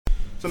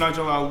So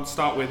Nigel, I'll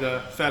start with a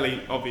fairly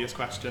obvious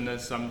question,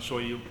 as I'm sure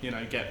you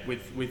get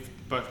with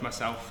both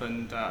myself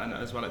and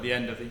as well at the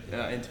end of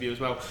the interview as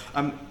well.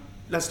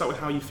 Let's start with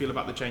how you feel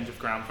about the change of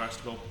ground first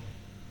of all.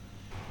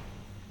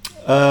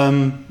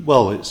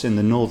 Well, it's in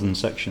the northern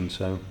section,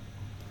 so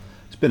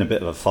it's been a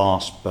bit of a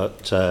farce,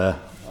 but I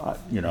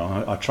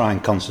try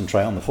and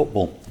concentrate on the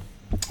football.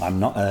 I'm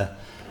not an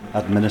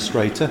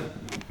administrator,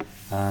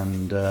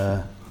 and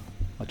I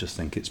just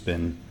think it's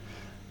been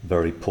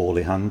very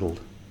poorly handled.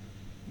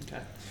 Okay.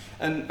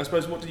 And I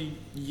suppose, what do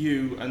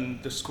you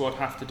and the squad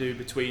have to do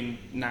between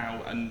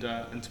now and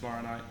tomorrow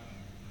night?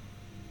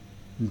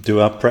 Do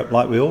our prep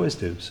like we always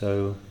do.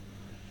 So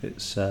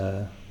it's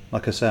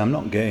like I say, I'm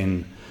not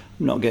getting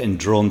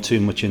drawn too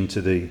much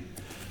into the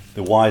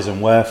whys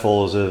and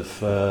wherefores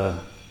of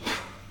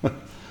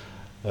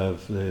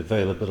of the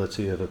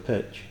availability of a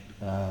pitch.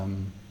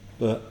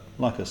 But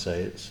like I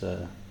say, it's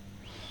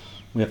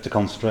we have to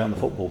concentrate on the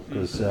football,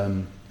 because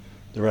the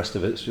rest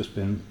of it's just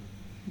been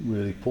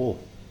really poor.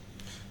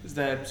 Is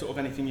there sort of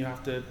anything you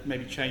have to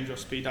maybe change or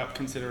speed up,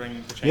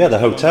 considering the change? Yeah, the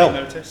hotel.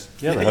 Notice?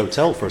 Yeah, the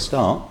hotel for a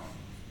start,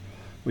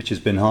 which has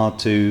been hard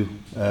to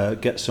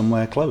get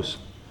somewhere close.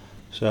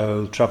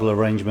 So travel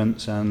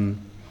arrangements and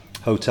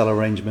hotel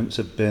arrangements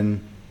have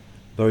been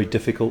very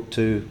difficult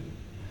to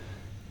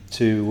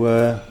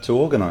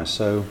organise.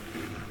 So,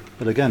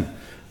 but again,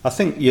 I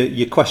think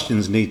your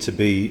questions need to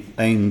be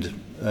aimed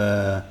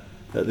at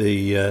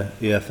the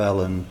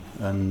EFL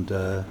and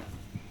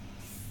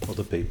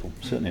other people.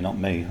 Certainly not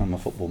me. I'm a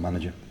football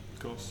manager. Of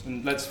course.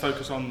 And let's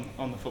focus on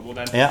the football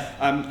then.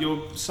 Yeah.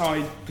 Your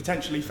side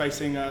potentially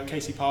facing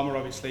Kasey Palmer,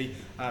 obviously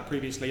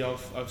previously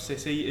of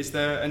City. Is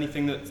there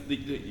anything that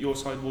your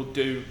side will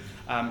do?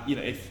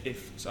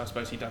 If I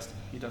suppose he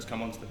does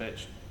come onto the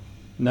pitch.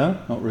 No,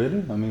 not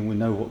really. I mean, we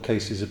know what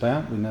Kasey's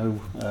about. We know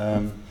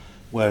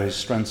where his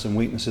strengths and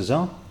weaknesses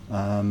are.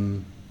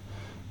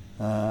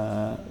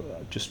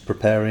 Just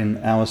preparing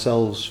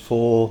ourselves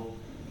for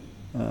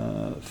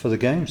the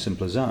game,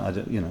 simple as that.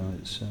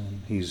 It's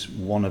he's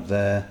one of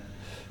their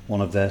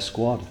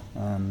squad,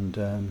 and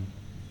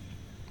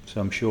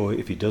so I'm sure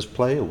if he does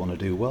play, he'll want to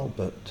do well.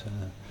 But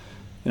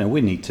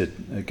we need to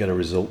get a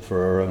result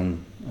for our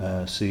own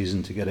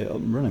season to get it up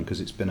and running,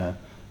 because it's been a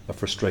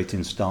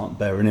frustrating start.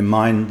 Bearing in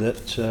mind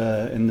that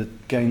in the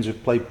games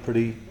we've played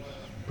pretty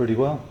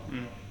well.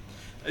 Mm.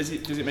 Does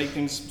it make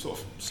things sort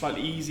of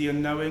slightly easier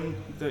knowing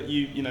that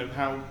you know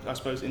how, I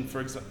suppose,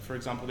 for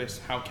example this,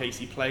 how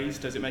Kasey plays?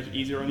 Does it make it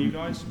easier on you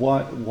guys?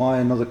 Why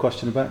another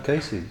question about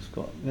Kasey? It's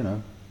got,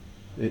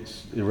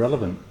 it's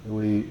irrelevant.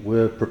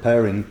 We're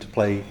preparing to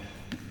play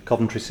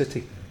Coventry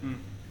City. Mm.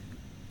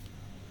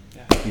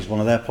 Yeah. He's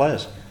one of their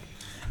players.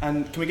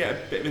 And can we get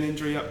a bit of an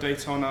injury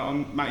update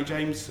on Matty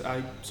James?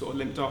 Sort of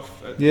limped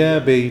off.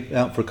 Be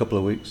out for a couple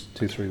of weeks,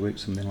 2-3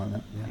 weeks, something like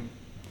that. Yeah.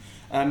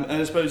 And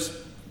I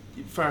suppose,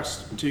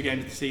 first 2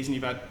 games of the season,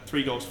 you've had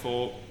 3 goals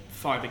for,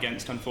 5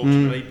 against,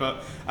 unfortunately.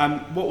 But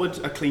what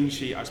would a clean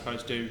sheet, I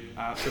suppose, do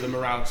for the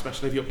morale,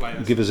 especially of your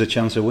players? Give us a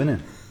chance of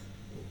winning.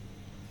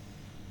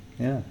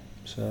 Yeah.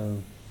 So,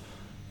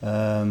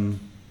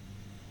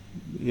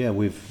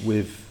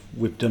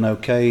 we've done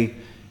okay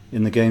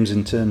in the games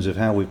in terms of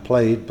how we've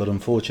played, but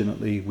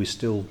unfortunately we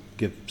still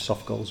give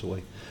soft goals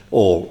away.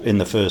 Or in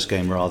the first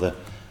game, rather,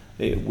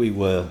 we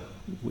were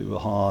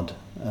hard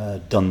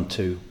done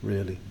to,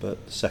 really.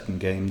 But the second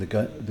game,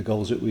 the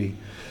goals that we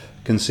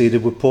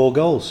conceded were poor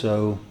goals.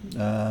 So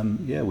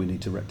we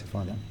need to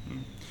rectify that.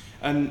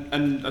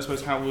 And I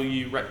suppose, how will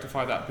you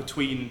rectify that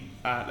between,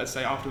 let's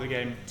say, after the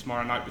game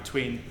tomorrow night,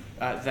 between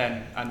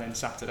then and then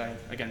Saturday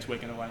against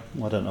Wigan away?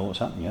 Well, I don't know what's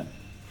happened yet.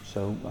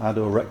 So how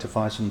do I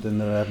rectify something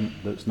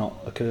that's not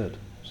occurred?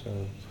 So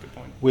that's a good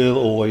point. We'll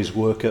always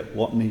work at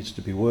what needs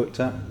to be worked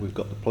at. We've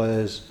got the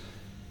players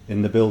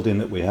in the building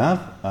that we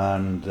have,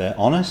 and they're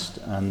honest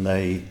and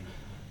they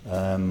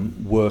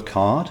work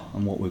hard.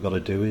 And what we've got to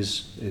do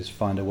is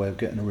find a way of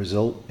getting a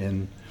result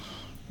in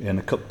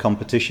a cup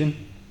competition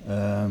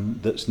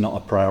that's not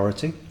a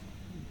priority.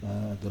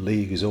 The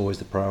league is always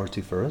the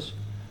priority for us,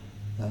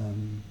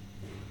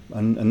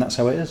 and that's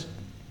how it is.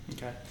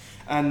 Okay.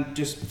 And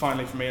just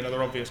finally, for me,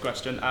 another obvious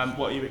question: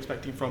 what are you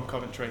expecting from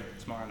Coventry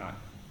tomorrow night?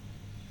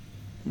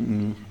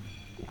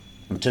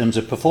 In terms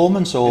of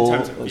performance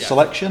or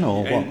selection,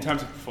 or what? In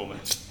terms of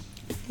performance.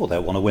 Well,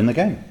 they'll want to win the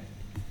game.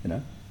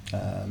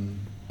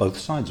 Both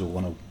sides will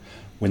want to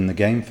win the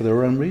game for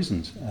their own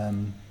reasons.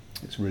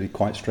 It's really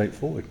quite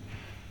straightforward.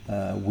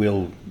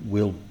 We'll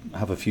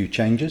have a few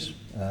changes,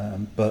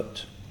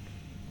 but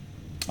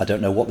I don't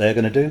know what they're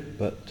going to do.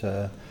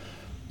 But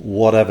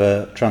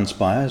whatever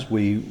transpires,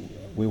 we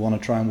want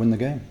to try and win the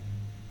game.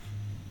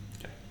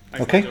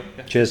 Okay.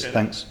 Yeah, cheers.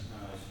 Thanks.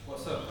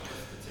 What's up?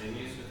 What's the team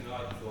looking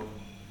like for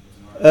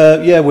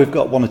tonight? We've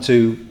got 1 or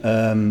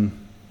 2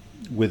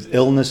 with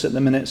illness at the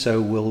minute,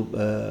 so we'll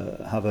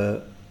have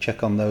a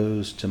check on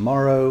those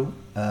tomorrow.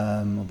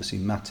 Obviously,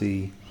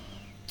 Matty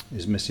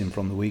is missing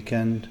from the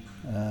weekend.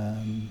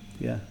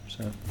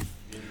 So.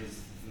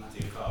 Is Matty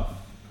a calf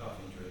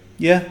injury?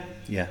 Yeah.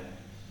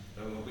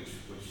 Which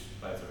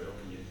players are ill?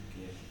 Can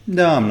you?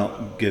 No, I'm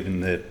not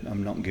giving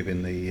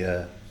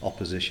the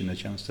opposition a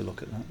chance to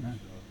look at that. No.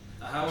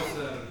 How was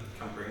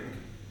Campering?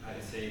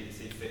 Is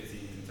he fit? Is he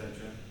in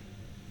contention?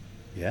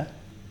 Yeah.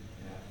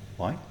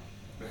 Why?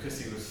 Because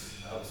he was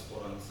out of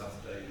squad on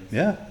Saturday.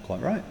 Yeah,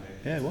 quite right.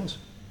 Yeah, it was.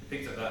 He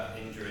picked up that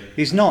injury.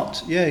 He's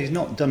not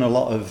done a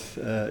lot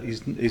of.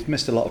 He's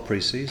missed a lot of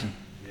pre-season.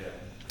 Yeah.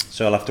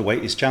 So I'll have to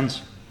wait his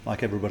chance,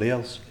 like everybody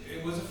else.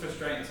 It was a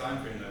frustrating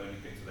time for him though when he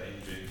picked up that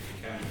injury.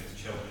 He came against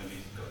Cheltenham and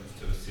he's got his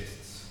 2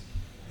 assists.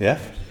 Yeah.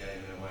 Game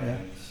in a way, Yeah.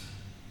 and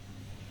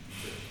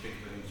to pick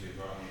up an injury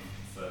right on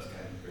the first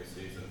game of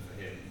pre-season for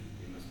him,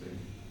 he must feel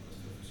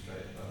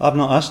frustrated. I've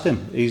not asked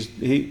him.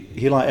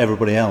 He like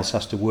everybody else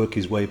has to work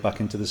his way back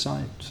into the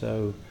side.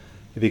 So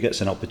if he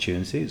gets an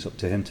opportunity, it's up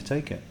to him to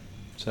take it.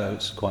 So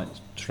it's quite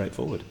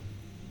straightforward.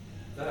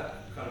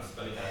 That kind of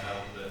spell he had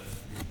out the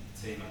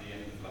team at the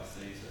end of last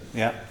season.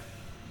 Yeah.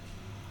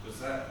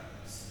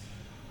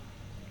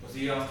 Was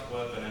he asked to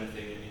work on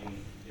anything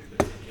in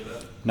particular?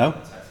 No.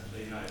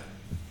 Tactically, no.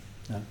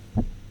 No.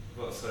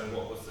 So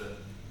what was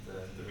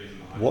the reason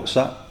behind What's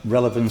that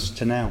relevance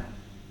to now?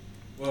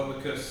 Well,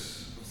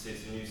 because obviously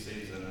it's a new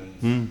season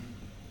and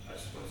I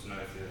just wanted to know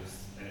if there was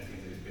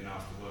anything that he's been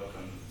asked to work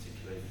on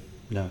particularly.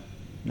 No,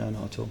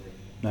 not at all.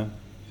 No.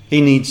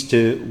 He needs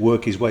to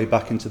work his way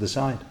back into the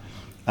side.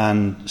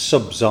 And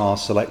subs are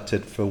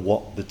selected for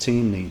what the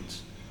team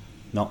needs,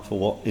 not for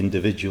what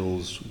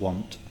individuals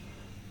want.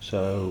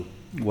 So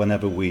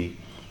whenever we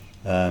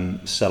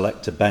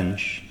select a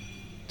bench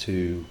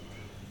to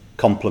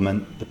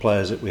complement the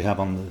players that we have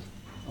on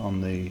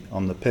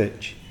the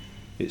pitch,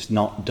 it's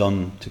not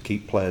done to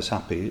keep players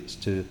happy. It's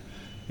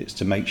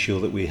to make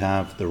sure that we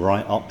have the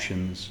right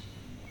options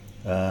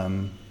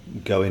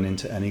going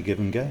into any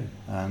given game.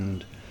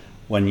 And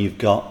when you've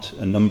got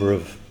a number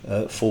of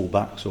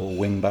full-backs or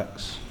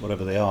wing-backs,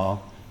 whatever they are,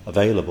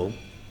 available,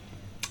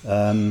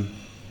 we'll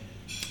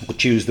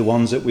choose the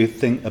ones that we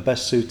think are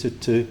best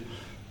suited to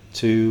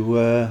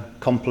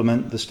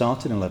complement the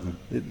starting 11.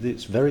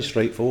 It's very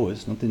straightforward.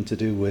 It's nothing to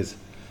do with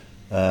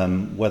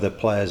whether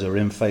players are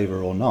in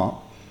favour or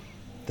not.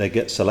 They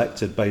get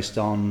selected based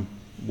on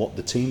what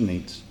the team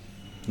needs,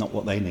 not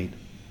what they need.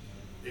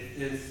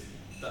 Is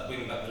that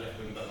wing-back, the left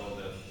wing-back role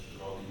the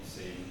role that you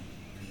see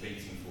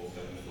competing for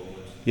going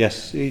forward?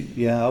 Yes,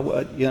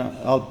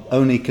 I'll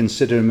only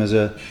consider him as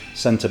a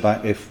centre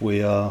back if we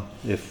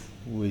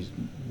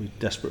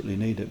desperately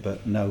need it.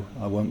 But no,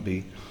 I won't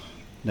be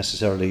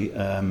necessarily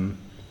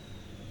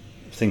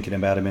thinking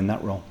about him in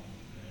that role.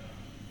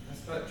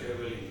 That's about Joe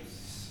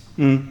Williams.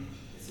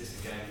 Is this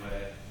a game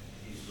where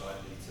he's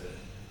likely to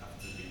have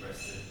to be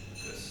rested?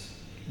 Because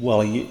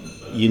well,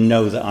 you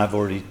know that I've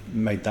already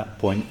made that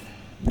point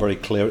very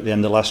clear at the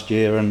end of last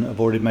year, and I've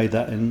already made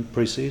that in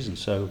pre-season.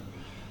 So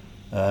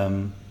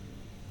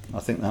I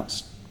think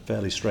that's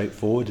fairly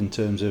straightforward in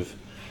terms of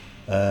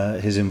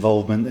his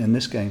involvement in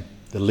this game.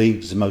 The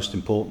league's the most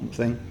important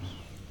thing.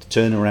 The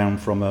turnaround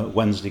from a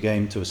Wednesday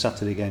game to a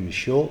Saturday game is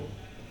short,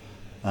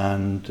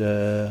 and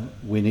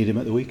we need him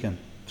at the weekend.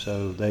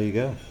 So there you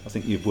go. I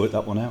think you've worked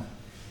that one out.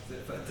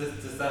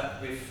 Does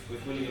that,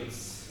 with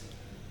Williams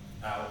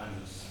out and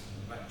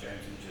Matty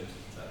James injured,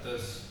 that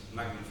does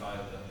magnify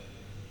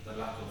the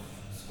lack of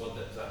squad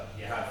that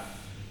you have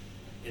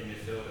in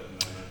midfield at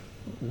the moment?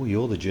 Well,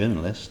 you're the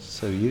journalist,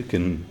 so you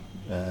can.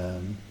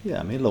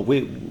 Look,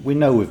 we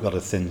know we've got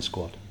a thin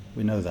squad.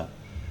 We know that,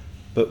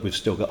 but we've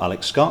still got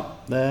Alex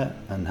Scott there,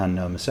 and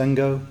Hanno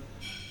Masengo,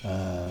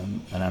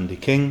 and Andy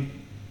King.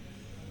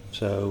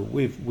 So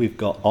we've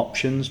got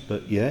options,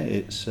 but yeah,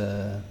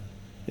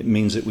 it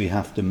means that we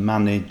have to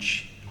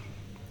manage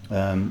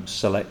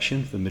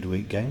selection for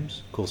midweek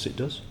games. Of course, it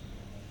does.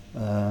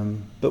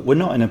 But we're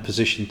not in a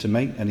position to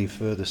make any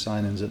further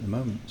signings at the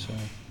moment. So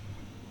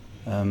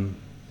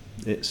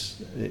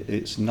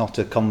it's not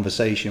a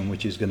conversation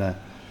which is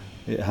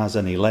it has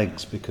any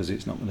legs, because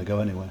it's not going to go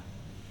anywhere.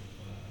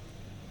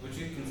 Would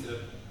you consider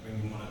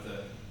bringing one of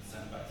the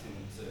centre-backs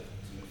into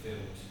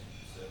midfield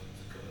to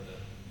cover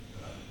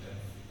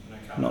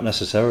the Not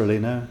necessarily,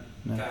 no.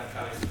 Kasey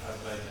has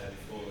played there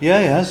before. Yeah,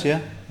 he has,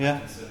 yeah.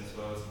 Atkinson as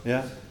well as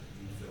Yeah.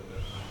 midfielder.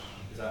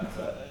 Is that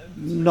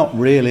Not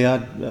really. I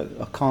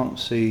can't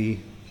see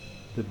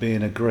there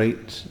being a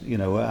great,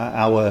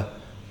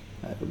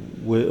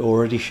 we're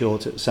already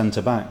short at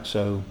centre back,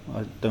 so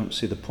I don't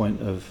see the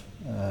point of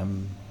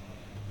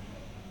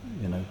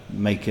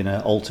making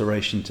an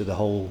alteration to the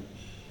whole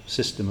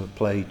system of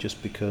play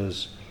just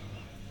because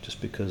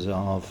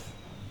of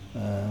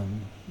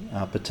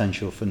our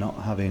potential for not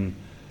having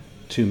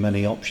too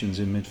many options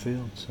in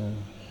midfield. So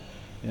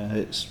yeah,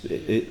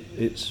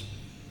 it's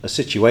a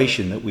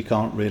situation that we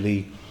can't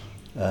really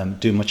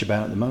do much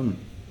about at the moment.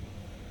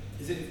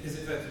 Is it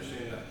fair to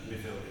assume that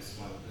midfield is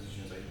one of the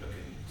positions that you're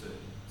looking to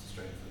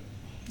strengthen?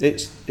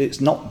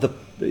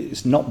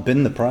 It's not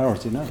been the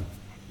priority. No.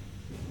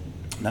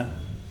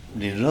 We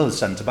need another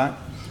centre back,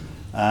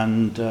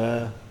 and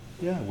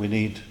we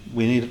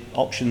need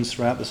options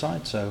throughout the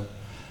side. So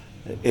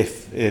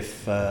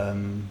if a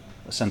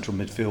central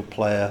midfield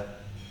player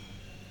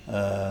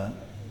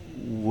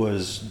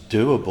was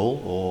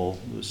doable or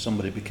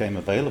somebody became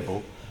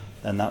available,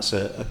 then that's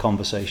a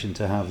conversation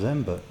to have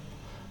then. But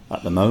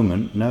at the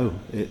moment, no,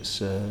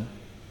 it's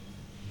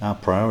our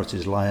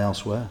priorities lie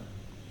elsewhere.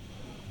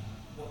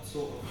 What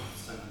sort of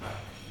centre back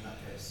in that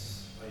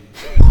case are you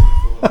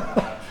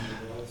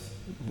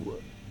looking for?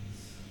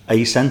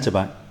 A centre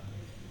back.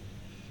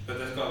 But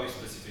there's got to be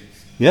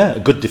specifics. Yeah, a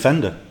good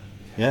defender.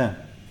 Yeah,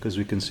 because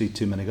we can see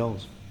too many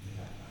goals.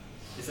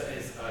 Is that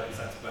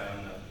to play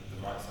on the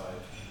right side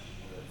of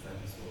the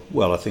defence?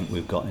 Well, I think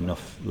we've got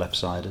enough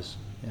left-siders.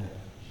 Yeah.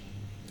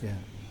 Yeah.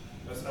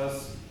 I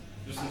was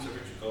listening to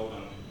Richard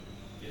Golden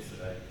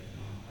yesterday,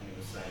 and he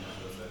was saying that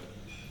there was a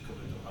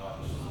couple of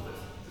departures.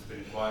 There's been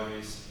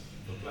inquiries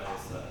for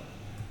players for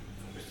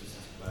Bristol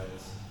City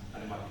players,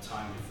 and it might be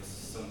timely for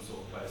some sort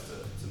of players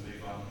to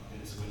move on in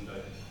this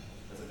window.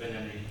 Has there been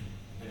any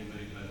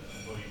movement,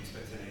 or are you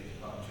expecting any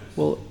departures?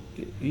 Well,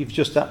 you've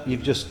just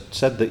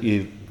said that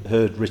you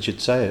heard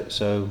Richard say it,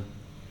 so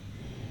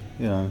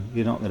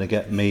you're not going to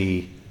get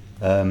me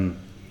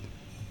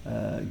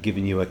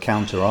giving you a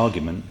counter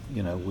argument.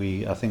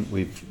 I think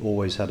we've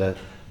always had a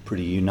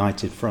pretty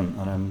united front,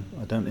 and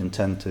I don't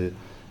intend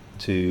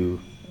to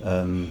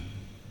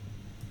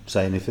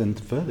say anything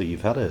further.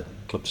 You've had a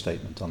club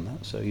statement on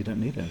that, so you don't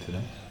need anything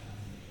else.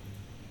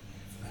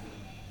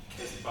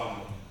 Kasey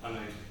Palmer, I know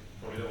you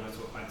probably don't want to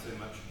talk about it too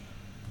much,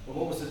 but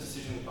what was the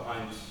decision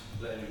behind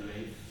letting him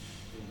leave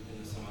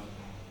in the summer?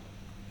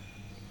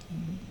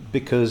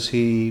 Because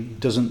he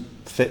doesn't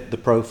fit the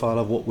profile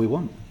of what we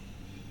want.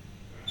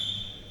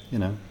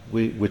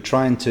 We're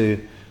trying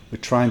to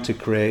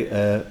create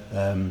a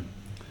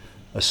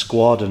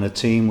squad and a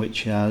team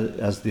which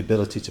has the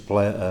ability to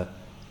play at a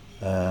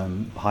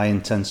high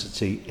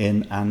intensity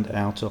in and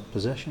out of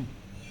possession.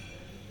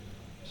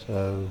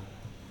 So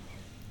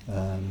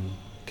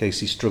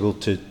Kasey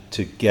struggled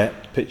to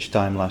get pitch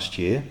time last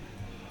year,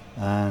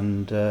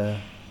 and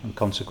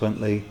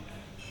consequently,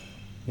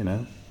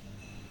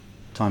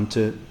 time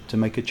to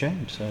make a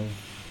change. So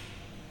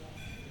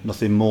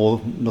nothing more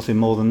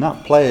than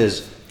that.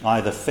 Players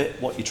either fit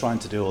what you're trying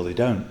to do or they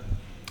don't,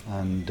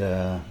 and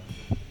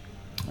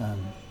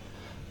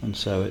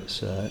so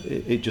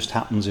it just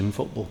happens in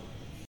football.